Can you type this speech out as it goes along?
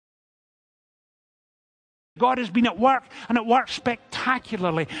God has been at work, and at work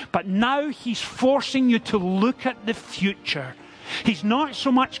spectacularly. But now he's forcing you to look at the future. He's not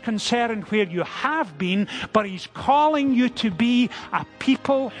so much concerned where you have been, but he's calling you to be a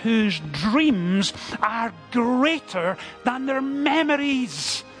people whose dreams are greater than their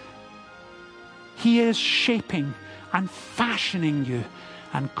memories. He is shaping and fashioning you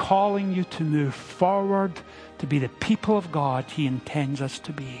and calling you to move forward to be the people of God he intends us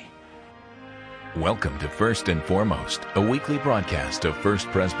to be. Welcome to First and Foremost, a weekly broadcast of First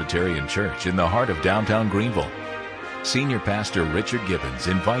Presbyterian Church in the heart of downtown Greenville. Senior Pastor Richard Gibbons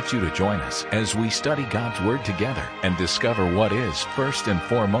invites you to join us as we study God's Word together and discover what is first and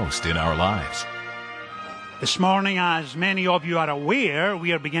foremost in our lives. This morning, as many of you are aware,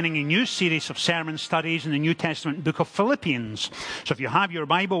 we are beginning a new series of sermon studies in the New Testament book of Philippians. So if you have your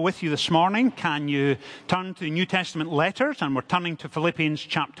Bible with you this morning, can you turn to the New Testament letters? And we're turning to Philippians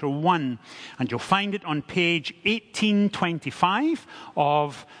chapter 1. And you'll find it on page 1825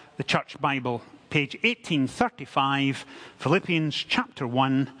 of the Church Bible. Page 1835, Philippians chapter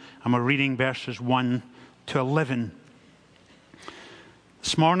 1, and we're reading verses 1 to 11.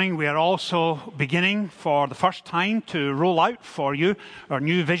 This morning we are also beginning for the first time to roll out for you our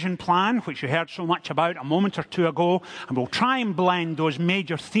new vision plan, which you heard so much about a moment or two ago, and we'll try and blend those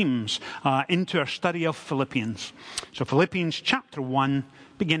major themes into our study of Philippians. So Philippians chapter 1,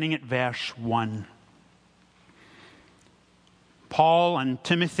 beginning at verse 1. Paul and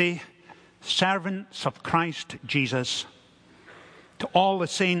Timothy, servants of Christ Jesus, to all the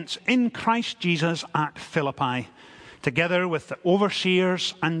saints in Christ Jesus at Philippi, together with the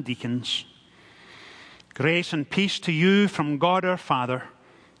overseers and deacons. Grace and peace to you from God our Father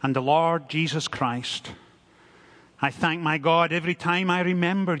and the Lord Jesus Christ. I thank my God every time I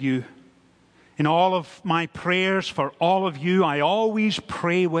remember you. In all of my prayers for all of you, I always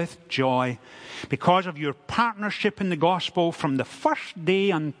pray with joy because of your partnership in the gospel from the first day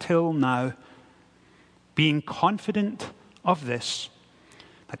until now, being confident of this,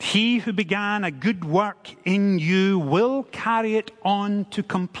 that he who began a good work in you will carry it on to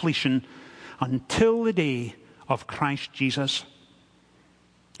completion until the day of Christ Jesus.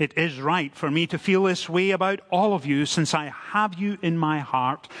 It is right for me to feel this way about all of you, since I have you in my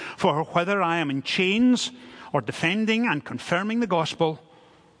heart. For whether I am in chains or defending and confirming the gospel,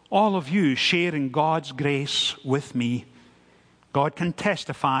 all of you share in God's grace with me. God can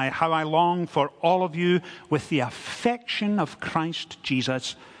testify how I long for all of you with the affection of Christ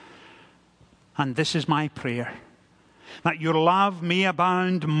Jesus. And this is my prayer, that your love may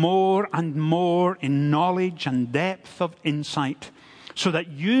abound more and more in knowledge and depth of insight, so that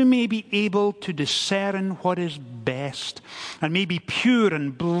you may be able to discern what is best, and may be pure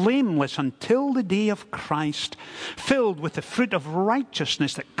and blameless until the day of Christ, filled with the fruit of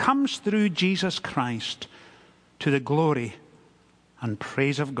righteousness that comes through Jesus Christ, to the glory and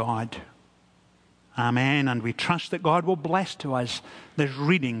praise of God. Amen. And we trust that God will bless to us this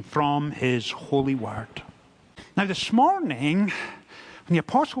reading from his holy word. Now this morning, when the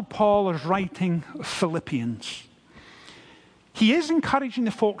Apostle Paul is writing Philippians, he is encouraging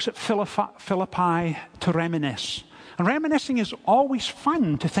the folks at Philippi to reminisce. And reminiscing is always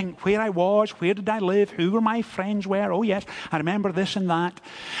fun, to think where I was, where did I live, who were my friends were. Oh yes, I remember this and that.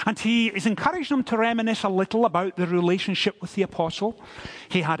 And he is encouraging them to reminisce a little about the relationship with the apostle.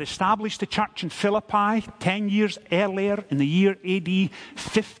 He had established the church in Philippi 10 years earlier in the year AD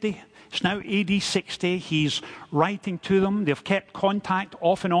 50. It's now AD 60. He's writing to them. They've kept contact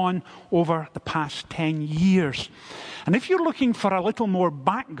off and on over the past 10 years. And if you're looking for a little more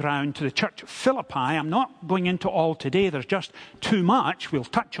background to the church of Philippi, I'm not going into all today. There's just too much. We'll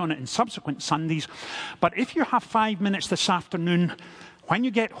touch on it in subsequent Sundays. But if you have 5 minutes this afternoon, when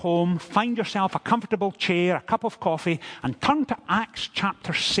you get home, find yourself a comfortable chair, a cup of coffee, and turn to Acts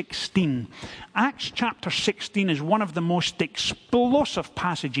chapter 16. Acts chapter 16 is one of the most explosive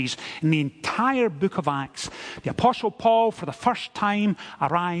passages in the entire book of Acts. The Apostle Paul, for the first time,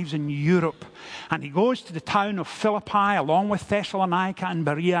 arrives in Europe. And he goes to the town of Philippi, along with Thessalonica and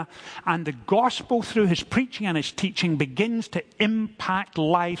Berea. And the gospel, through his preaching and his teaching, begins to impact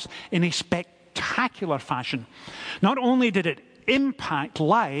lives in a spectacular fashion. Not only did it impact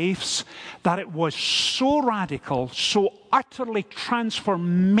lives, that it was so radical, so utterly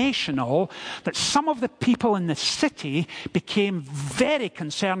transformational, that some of the people in the city became very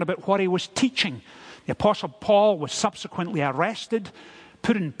concerned about what he was teaching. The Apostle Paul was subsequently arrested,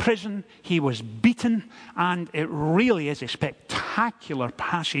 put in prison, he was beaten, and it really is a spectacular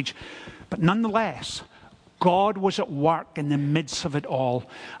passage. But nonetheless, God was at work in the midst of it all.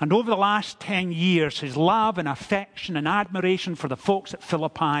 And over the last 10 years, his love and affection and admiration for the folks at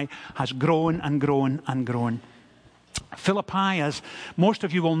Philippi has grown and grown and grown. Philippi, as most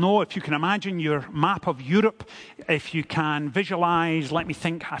of you will know, if you can imagine your map of Europe, if you can visualize, let me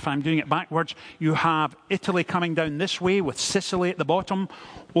think if I'm doing it backwards, you have Italy coming down this way with Sicily at the bottom.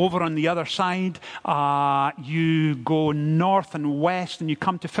 Over on the other side, you go north and west and you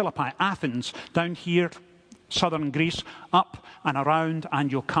come to Philippi, Athens, down here, southern Greece, up and around,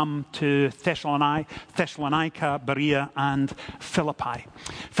 and you'll come to Thessalonica, Berea, and Philippi.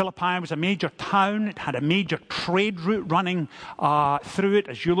 Philippi was a major town. It had a major trade route running through it.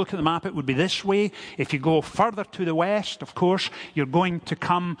 As you look at the map, it would be this way. If you go further to the west, of course, you're going to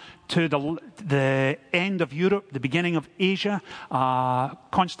come to the end of Europe, the beginning of Asia.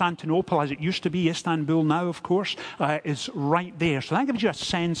 Constantinople, as it used to be, Istanbul now, of course, is right there. So that gives you a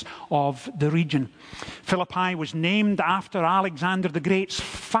sense of the region. Philippi was named after Alexander the Great's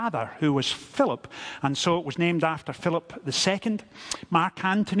father, who was Philip, and so it was named after Philip II. Mark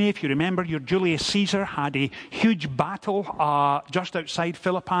Antony, if you remember, your Julius Caesar had a huge battle just outside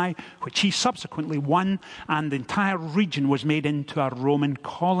Philippi, which he subsequently won, and the entire region was made into a Roman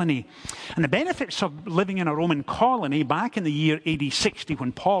colony. And the benefits of living in a Roman colony back in the year AD 60,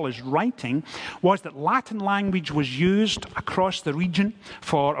 when Paul is writing, was that Latin language was used across the region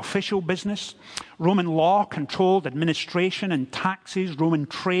for official business. Roman law controlled administration and taxes. Roman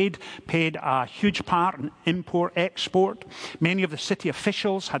trade played a huge part in import-export. Many of the city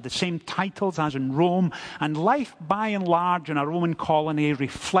officials had the same titles as in Rome, and life, by and large, in a Roman colony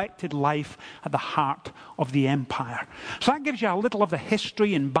reflected life at the heart of the empire. So that gives you a little of the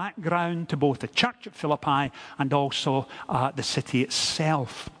history and background to both the church at Philippi and also the city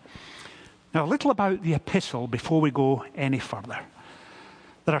itself. Now, a little about the epistle before we go any further.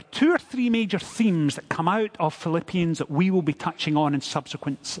 There are 2 or 3 major themes that come out of Philippians that we will be touching on in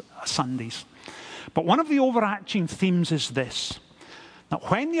subsequent Sundays. But one of the overarching themes is this: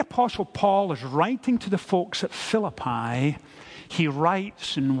 that when the Apostle Paul is writing to the folks at Philippi, he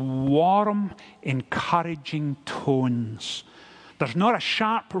writes in warm, encouraging tones. There's not a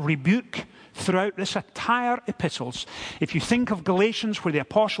sharp rebuke throughout this entire epistles. If you think of Galatians, where the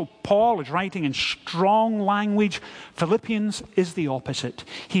Apostle Paul is writing in strong language, Philippians is the opposite.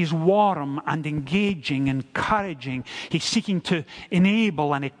 He's warm and engaging, encouraging. He's seeking to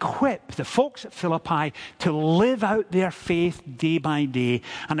enable and equip the folks at Philippi to live out their faith day by day.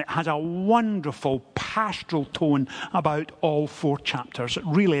 And it has a wonderful pastoral tone about all 4 chapters. It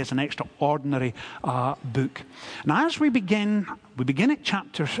really is an extraordinary book. And as we begin at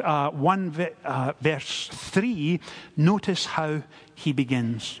chapter 1, verse 3. Notice how he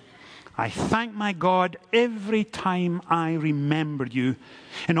begins. I thank my God every time I remember you.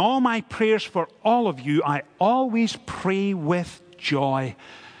 In all my prayers for all of you, I always pray with joy.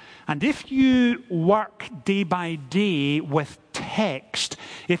 And if you work day by day with text,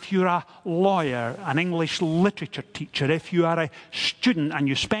 if you're a lawyer, an English literature teacher, if you are a student and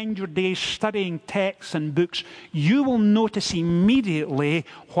you spend your days studying texts and books, you will notice immediately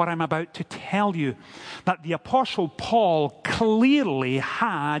what I'm about to tell you. That the Apostle Paul clearly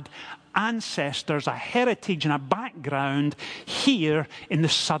had ancestors, a heritage and a background here in the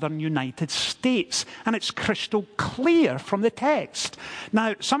southern United States. And it's crystal clear from the text.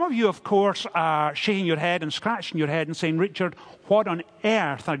 Now, some of you, of course, are shaking your head and scratching your head and saying, Richard, what on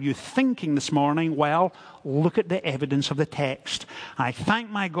earth are you thinking this morning? Well, look at the evidence of the text. I thank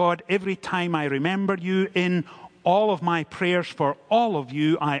my God every time I remember you. In all of my prayers for all of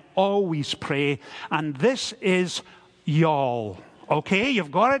you, I always pray. And this is y'all. Okay,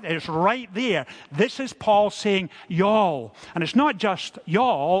 you've got it. It's right there. This is Paul saying y'all. And it's not just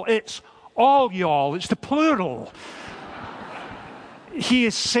y'all, it's all y'all. It's the plural. He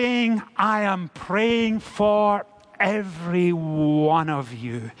is saying, I am praying for every one of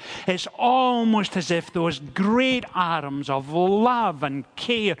you. It's almost as if those great arms of love and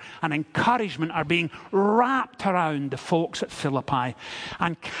care and encouragement are being wrapped around the folks at Philippi.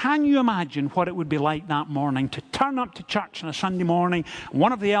 And can you imagine what it would be like that morning to turn up to church on a Sunday morning, and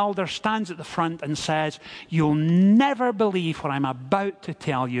one of the elders stands at the front and says, you'll never believe what I'm about to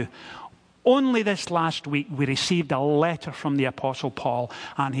tell you. Only this last week we received a letter from the Apostle Paul,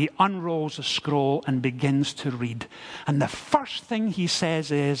 and he unrolls the scroll and begins to read. And the first thing he says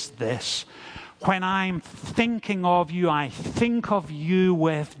is this: when I'm thinking of you, I think of you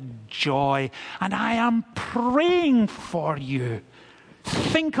with joy, and I am praying for you.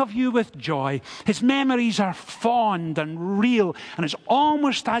 think of you with joy. His memories are fond and real, and it's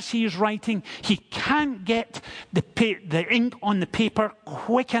almost as he is writing, he can't get the ink on the paper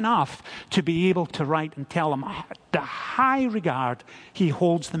quick enough to be able to write and tell them the high regard he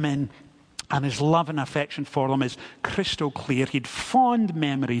holds them in, and his love and affection for them is crystal clear. He had fond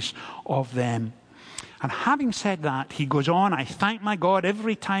memories of them. And having said that, he goes on, I thank my God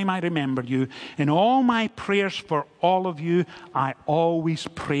every time I remember you. In all my prayers for all of you, I always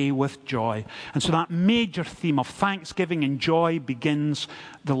pray with joy. And so that major theme of thanksgiving and joy begins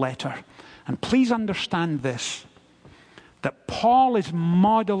the letter. And please understand this, that Paul is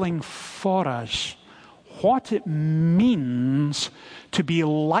modeling for us what it means to be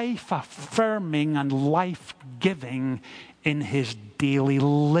life-affirming and life-giving in his daily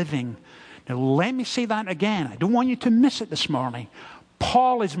living. Now, let me say that again. I don't want you to miss it this morning.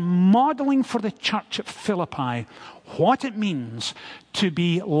 Paul is modeling for the church at Philippi what it means to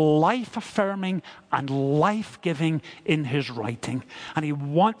be life-affirming and life-giving in his writing. And he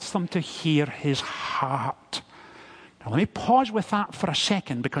wants them to hear his heart. Now, let me pause with that for a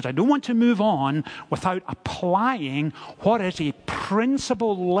second, because I don't want to move on without applying what is a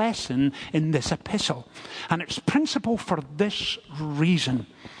principal lesson in this epistle. And it's principle for this reason.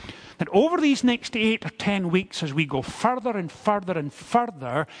 That over these next 8 or 10 weeks, as we go further and further and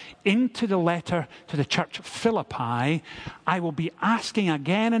further into the letter to the church of Philippi, I will be asking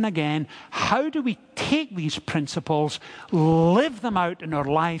again and again, how do we take these principles, live them out in our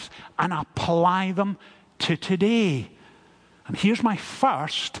lives, and apply them to today? And here's my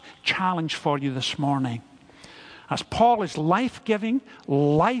first challenge for you this morning. As Paul is life-giving,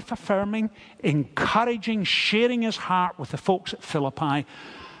 life-affirming, encouraging, sharing his heart with the folks at Philippi,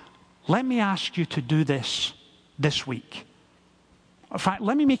 let me ask you to do this week. In fact,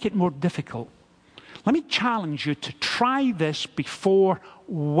 let me make it more difficult. Let me challenge you to try this before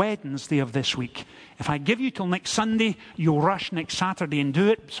Wednesday of this week. If I give you till next Sunday, you'll rush next Saturday and do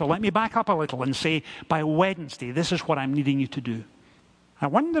it. So let me back up a little and say, by Wednesday, this is what I'm needing you to do. I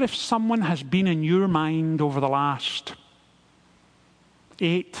wonder if someone has been in your mind over the last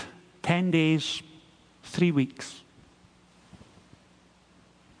 8, 10 days, 3 weeks.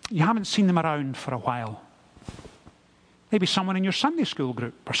 You haven't seen them around for a while. Maybe someone in your Sunday school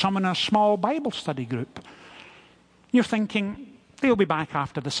group or someone in a small Bible study group. You're thinking, they'll be back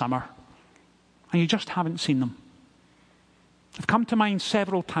after the summer. And you just haven't seen them. They've come to mind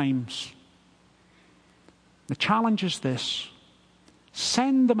several times. The challenge is this.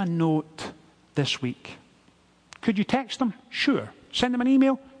 Send them a note this week. Could you text them? Sure. Send them an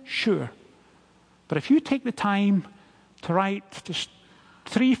email? Sure. But if you take the time to write just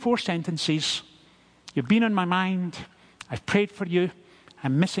 3-4 sentences, you've been on my mind, I've prayed for you,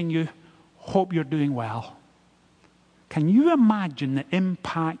 I'm missing you, hope you're doing well. Can you imagine the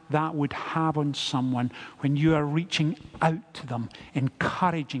impact that would have on someone when you are reaching out to them,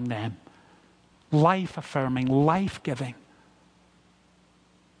 encouraging them, life-affirming, life-giving?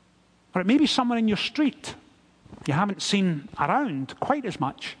 Or it may be someone in your street you haven't seen around quite as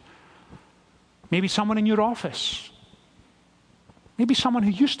much. Maybe someone in your office. Maybe someone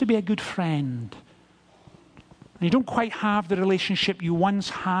who used to be a good friend. And you don't quite have the relationship you once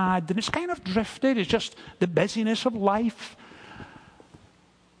had, and it's kind of drifted. It's just the busyness of life.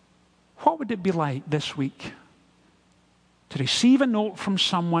 What would it be like this week to receive a note from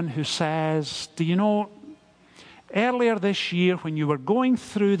someone who says, do you know, earlier this year when you were going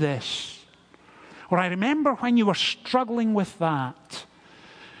through this, or I remember when you were struggling with that,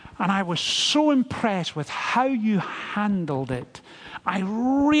 and I was so impressed with how you handled it. I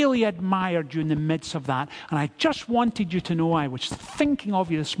really admired you in the midst of that. And I just wanted you to know I was thinking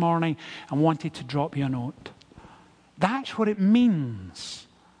of you this morning and wanted to drop you a note. That's what it means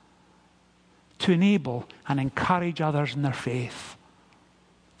to enable and encourage others in their faith.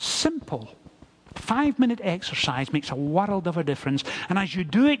 Simple. 5-minute exercise makes a world of a difference. And as you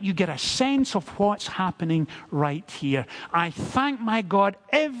do it, you get a sense of what's happening right here. I thank my God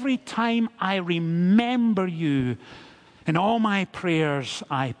every time I remember you. In all my prayers,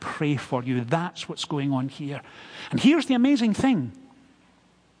 I pray for you. That's what's going on here. And here's the amazing thing.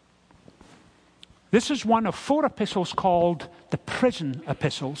 This is one of 4 epistles called the prison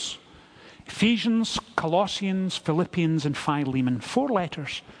epistles. Ephesians, Colossians, Philippians, and Philemon. 4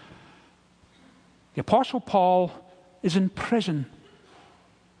 letters. The Apostle Paul is in prison.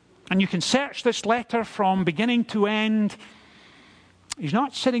 And you can search this letter from beginning to end. He's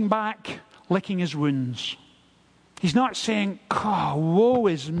not sitting back licking his wounds. He's not saying, oh, woe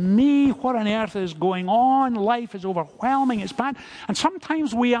is me. What on earth is going on? Life is overwhelming. It's bad. And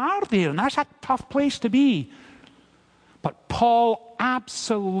sometimes we are there, and that's a tough place to be. But Paul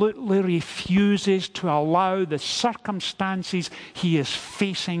absolutely refuses to allow the circumstances he is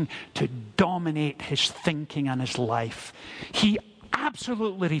facing to dominate his thinking and his life. He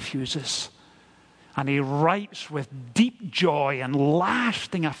absolutely refuses. And he writes with deep joy and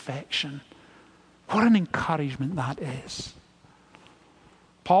lasting affection. What an encouragement that is.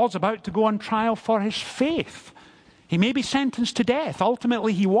 Paul's about to go on trial for his faith. He may be sentenced to death.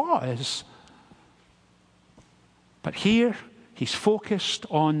 Ultimately, he was. But here, he's focused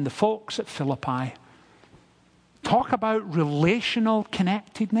on the folks at Philippi. Talk about relational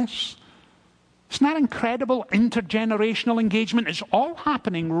connectedness. Isn't that incredible? Intergenerational engagement is all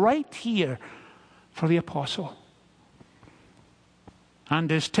happening right here for the apostle.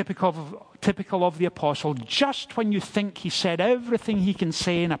 And is typical of the apostle, just when you think he said everything he can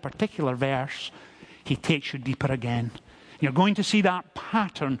say in a particular verse, he takes you deeper again. You're going to see that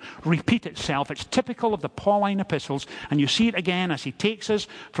pattern repeat itself. It's typical of the Pauline epistles, and you see it again as he takes us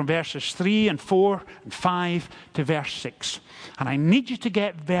from verses 3 and 4 and 5 to verse 6. And I need you to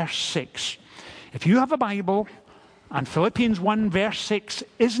get verse 6. If you have a Bible and Philippians 1 verse 6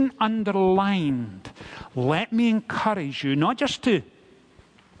 isn't underlined, let me encourage you not just to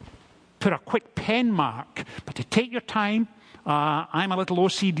put a quick pen mark, but to take your time. I'm a little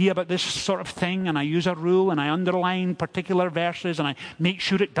OCD about this sort of thing, and I use a rule and I underline particular verses and I make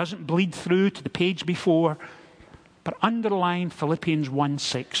sure it doesn't bleed through to the page before. But underline Philippians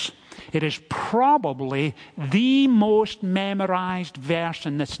 1:6. It is probably the most memorized verse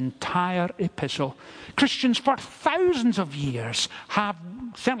in this entire epistle. Christians for thousands of years have,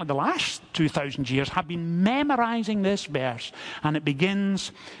 certainly the last 2,000 years, have been memorizing this verse. And it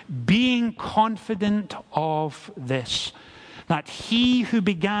begins, being confident of this, that he who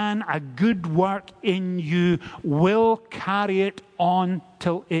began a good work in you will carry it on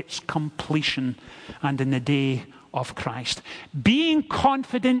till its completion and in the day of Christ. Being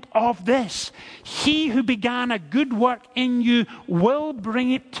confident of this, he who began a good work in you will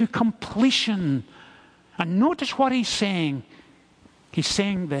bring it to completion. And notice what he's saying. He's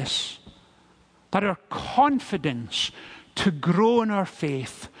saying this, that our confidence to grow in our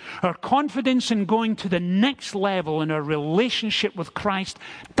faith, our confidence in going to the next level in our relationship with Christ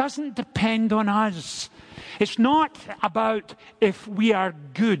doesn't depend on us. It's not about if we are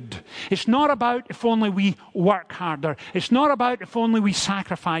good. It's not about if only we work harder. It's not about if only we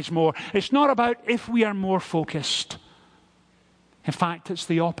sacrifice more. It's not about if we are more focused. In fact, it's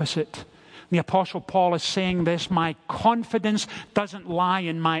the opposite. The Apostle Paul is saying this, my confidence doesn't lie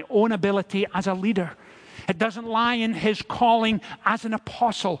in my own ability as a leader. It doesn't lie in his calling as an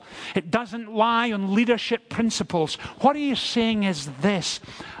apostle. It doesn't lie on leadership principles. What he is saying is this,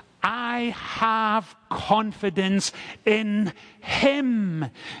 I have confidence in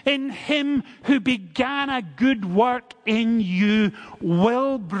him who began a good work in you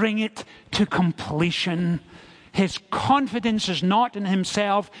will bring it to completion. His confidence is not in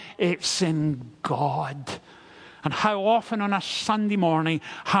himself, it's in God. And how often on a Sunday morning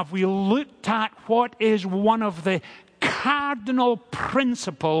have we looked at what is one of the cardinal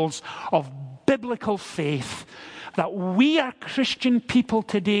principles of biblical faith, that we are Christian people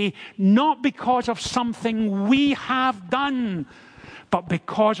today not because of something we have done, but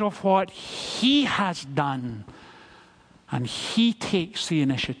because of what he has done. And he takes the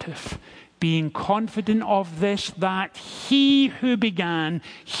initiative. Being confident of this, that he who began,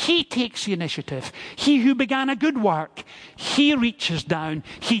 he takes the initiative. He who began a good work, he reaches down,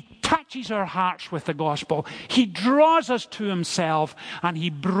 he touches our hearts with the gospel, he draws us to himself, and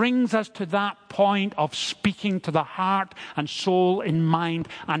he brings us to that point of speaking to the heart and soul and mind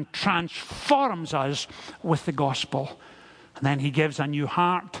and transforms us with the gospel. And then he gives a new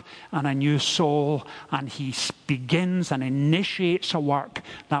heart and a new soul, and he begins and initiates a work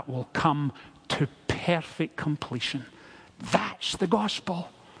that will come to perfect completion. That's the gospel.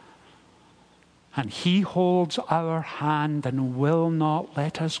 And he holds our hand and will not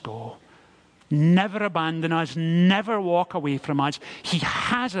let us go. Never abandon us, never walk away from us. He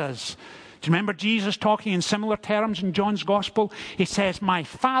has us. Do you remember Jesus talking in similar terms in John's Gospel? He says, my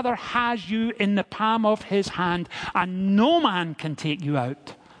Father has you in the palm of his hand, and no man can take you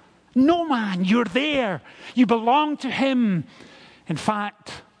out. No man, you're there. You belong to him. In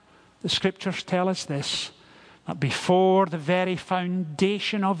fact, the scriptures tell us this, that before the very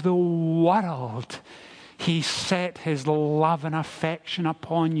foundation of the world, he set his love and affection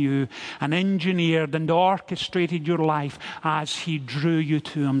upon you and engineered and orchestrated your life as he drew you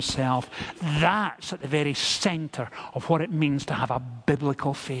to himself. That's at the very center of what it means to have a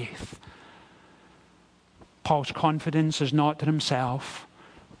biblical faith. Paul's confidence is not in himself,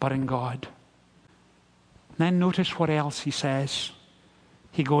 but in God. Then notice what else he says.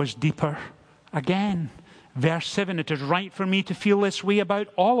 He goes deeper again. Verse 7, it is right for me to feel this way about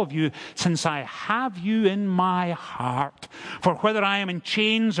all of you, since I have you in my heart. For whether I am in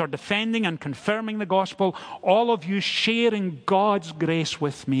chains or defending and confirming the gospel, all of you share in God's grace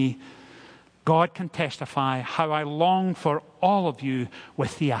with me. God can testify how I long for all of you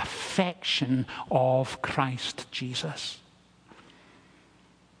with the affection of Christ Jesus.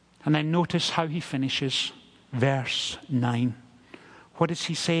 And then notice how he finishes. Verse 9. What does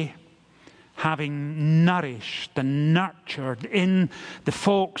he say? Having nourished and nurtured in the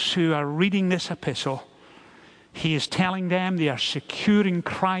folks who are reading this epistle, he is telling them they are secure in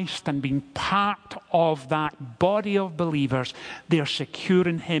Christ and being part of that body of believers. They are secure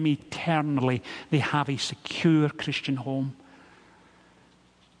in him eternally. They have a secure Christian home.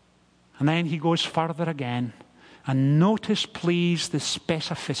 And then he goes further again. And notice, please, the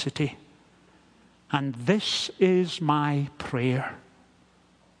specificity. And this is my prayer.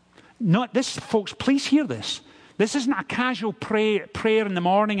 Not this, folks, please hear this. This isn't a casual prayer in the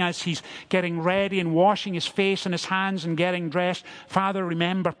morning as he's getting ready and washing his face and his hands and getting dressed. Father,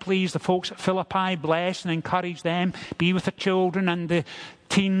 remember, please, the folks at Philippi, bless and encourage them. Be with the children and the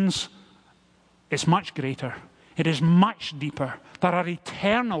teens. It's much greater. It is much deeper. There are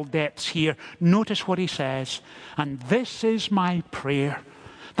eternal depths here. Notice what he says. And this is my prayer,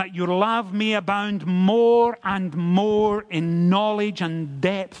 that your love may abound more and more in knowledge and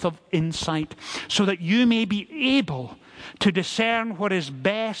depth of insight, so that you may be able to discern what is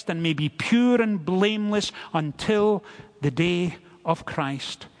best and may be pure and blameless until the day of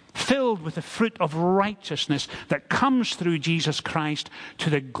Christ, filled with the fruit of righteousness that comes through Jesus Christ to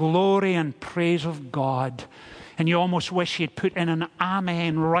the glory and praise of God. And you almost wish he had put in an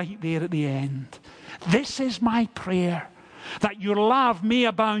amen right there at the end. This is my prayer, that your love may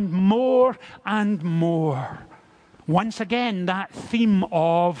abound more and more. Once again, that theme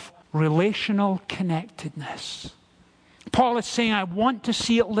of relational connectedness. Paul is saying, I want to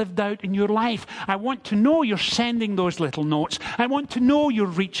see it lived out in your life. I want to know you're sending those little notes. I want to know you're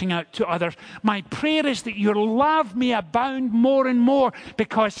reaching out to others. My prayer is that your love may abound more and more,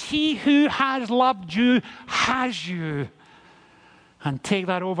 because he who has loved you has you. And take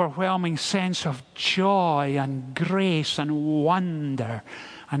that overwhelming sense of joy and grace and wonder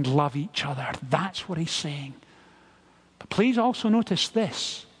and love each other. That's what he's saying. But please also notice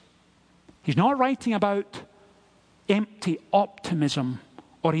this. He's not writing about empty optimism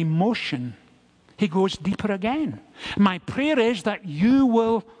or emotion. He goes deeper again. My prayer is that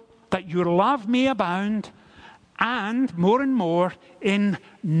your love may abound and more in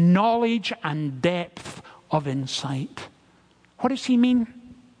knowledge and depth of insight. What does he mean?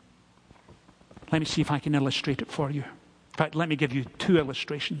 Let me see if I can illustrate it for you. In fact, let me give you two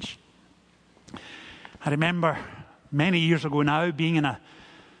illustrations. I remember many years ago now being in a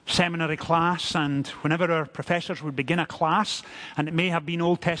seminary class, and whenever our professors would begin a class, and it may have been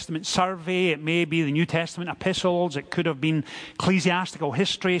Old Testament survey, it may be the New Testament epistles, it could have been ecclesiastical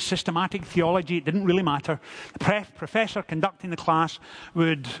history, systematic theology, it didn't really matter. The professor conducting the class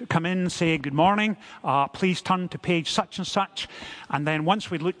would come in and say, good morning, please turn to page such and such, and then once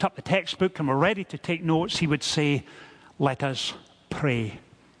we'd looked up the textbook and were ready to take notes, he would say, let us pray.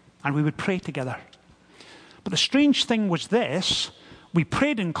 And we would pray together. But the strange thing was this: we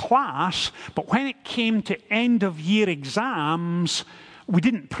prayed in class, but when it came to end-of-year exams, we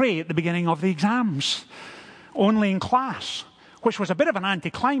didn't pray at the beginning of the exams, only in class, which was a bit of an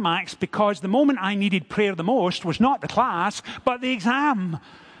anticlimax, because the moment I needed prayer the most was not the class, but the exam.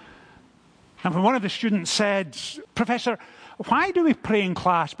 And when one of the students said, Professor, why do we pray in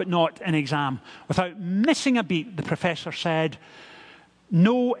class but not in exam? Without missing a beat, the professor said,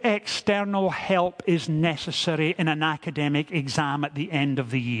 no external help is necessary in an academic exam at the end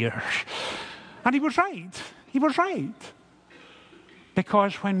of the year. And he was right. He was right.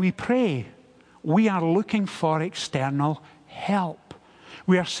 Because when we pray, we are looking for external help.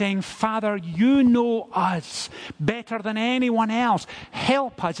 We are saying, Father, you know us better than anyone else.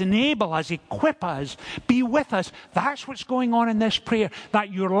 Help us, enable us, equip us, be with us. That's what's going on in this prayer.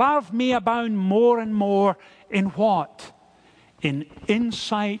 That your love may abound more and more in what? In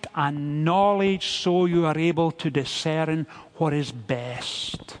insight and knowledge, so you are able to discern what is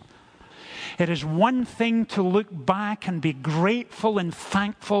best. It is one thing to look back and be grateful and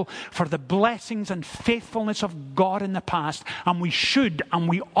thankful for the blessings and faithfulness of God in the past, and we should and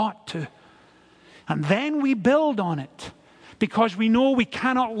we ought to. And then we build on it, because we know we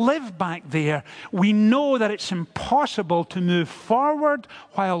cannot live back there. We know that it's impossible to move forward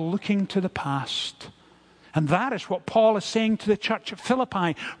while looking to the past. And that is what Paul is saying to the church at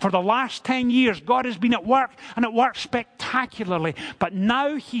Philippi. For the last 10 years, God has been at work, and at work spectacularly. But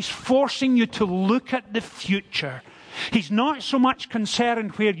now he's forcing you to look at the future. He's not so much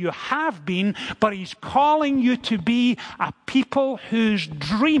concerned where you have been, but he's calling you to be a people whose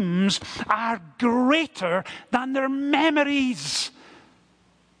dreams are greater than their memories.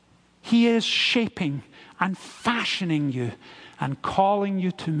 He is shaping and fashioning you and calling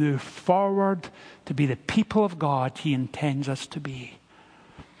you to move forward to be the people of God he intends us to be.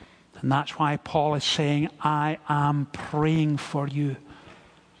 And that's why Paul is saying, I am praying for you.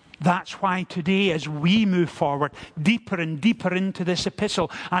 That's why today, as we move forward deeper and deeper into this epistle,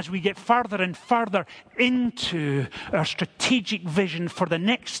 as we get further and further into our strategic vision for the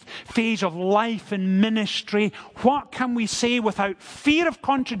next phase of life and ministry, what can we say without fear of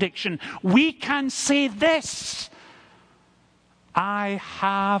contradiction? We can say this: I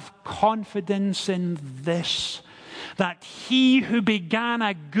have confidence in this, that he who began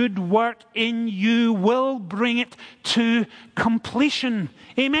a good work in you will bring it to completion.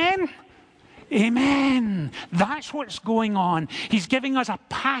 Amen? Amen. That's what's going on. He's giving us a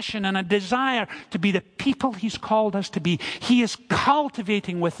passion and a desire to be the people he's called us to be. He is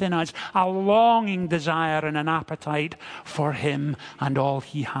cultivating within us a longing desire and an appetite for him and all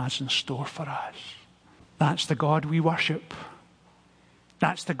he has in store for us. That's the God we worship.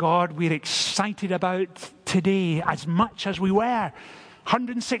 That's the God we're excited about today as much as we were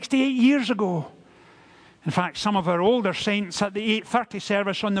 168 years ago. In fact, some of our older saints at the 8:30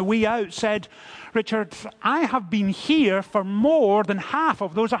 service on the way out said, Richard, I have been here for more than half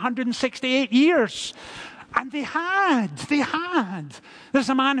of those 168 years. And they had. There's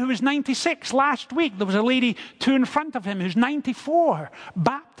a man who was 96 last week. There was a lady two in front of him who's 94,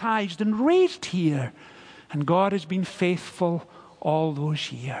 baptized and raised here. And God has been faithful all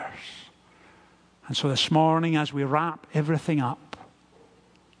those years. And so this morning, as we wrap everything up,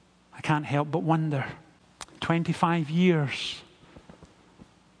 I can't help but wonder, 25 years,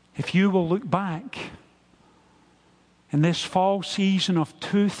 if you will look back in this fall season of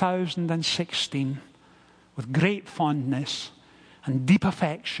 2016 with great fondness and deep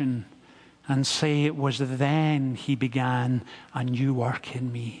affection and say, it was then he began a new work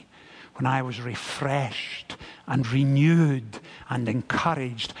in me, when I was refreshed and renewed and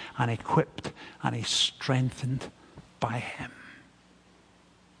encouraged and equipped and strengthened by him.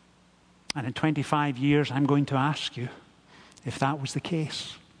 And in 25 years, I'm going to ask you if that was the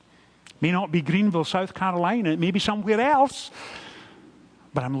case. It may not be Greenville, South Carolina. It may be somewhere else.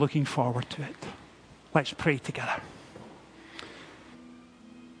 But I'm looking forward to it. Let's pray together.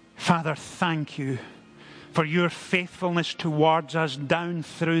 Father, thank you for your faithfulness towards us down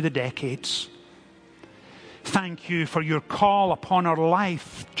through the decades. Thank you for your call upon our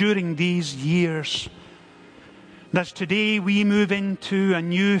life during these years. As today we move into a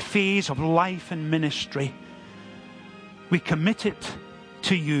new phase of life and ministry, we commit it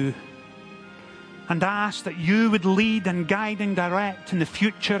to you and ask that you would lead and guide and direct in the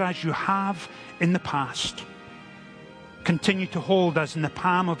future as you have in the past. Continue to hold us in the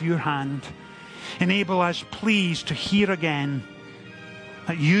palm of your hand. Enable us, please, to hear again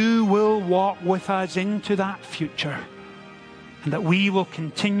that you will walk with us into that future and that we will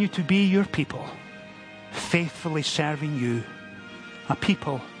continue to be your people, faithfully serving you, a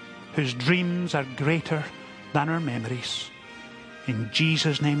people whose dreams are greater than our memories. In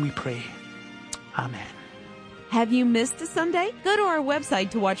Jesus' name we pray. Amen. Have you missed a Sunday? Go to our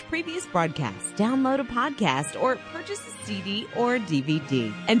website to watch previous broadcasts, download a podcast, or purchase a CD or a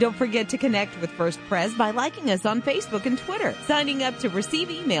DVD. And don't forget to connect with First Pres by liking us on Facebook and Twitter, signing up to receive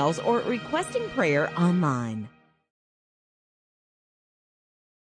emails, or requesting prayer online.